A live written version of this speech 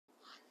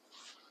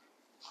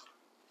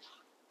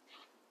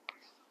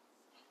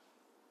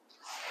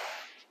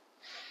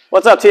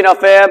What's up, T&L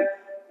fam?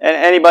 And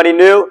anybody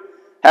new?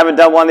 Haven't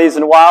done one of these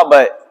in a while,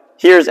 but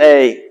here's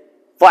a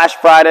Flash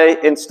Friday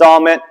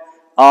installment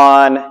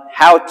on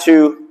how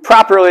to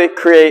properly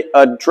create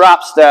a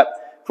drop step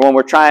for when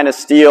we're trying to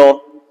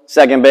steal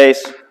second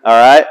base. All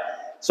right.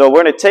 So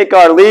we're going to take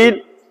our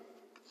lead,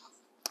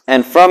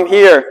 and from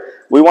here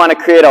we want to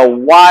create a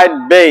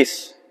wide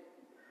base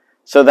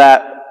so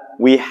that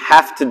we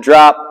have to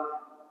drop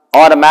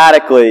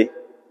automatically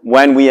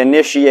when we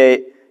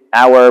initiate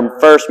our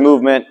first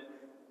movement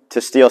to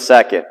steal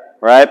second,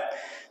 right?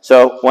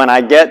 So when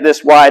I get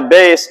this wide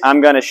base, I'm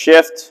going to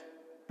shift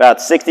about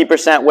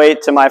 60%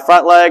 weight to my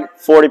front leg,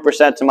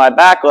 40% to my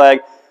back leg.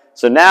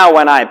 So now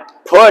when I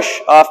push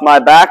off my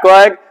back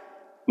leg,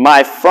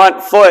 my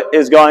front foot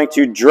is going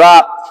to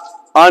drop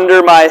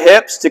under my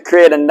hips to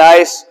create a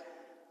nice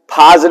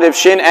positive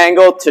shin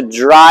angle to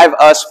drive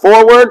us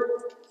forward.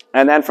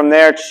 And then from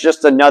there, it's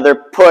just another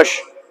push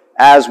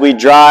as we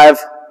drive,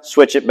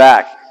 switch it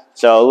back.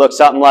 So it looks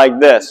something like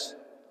this.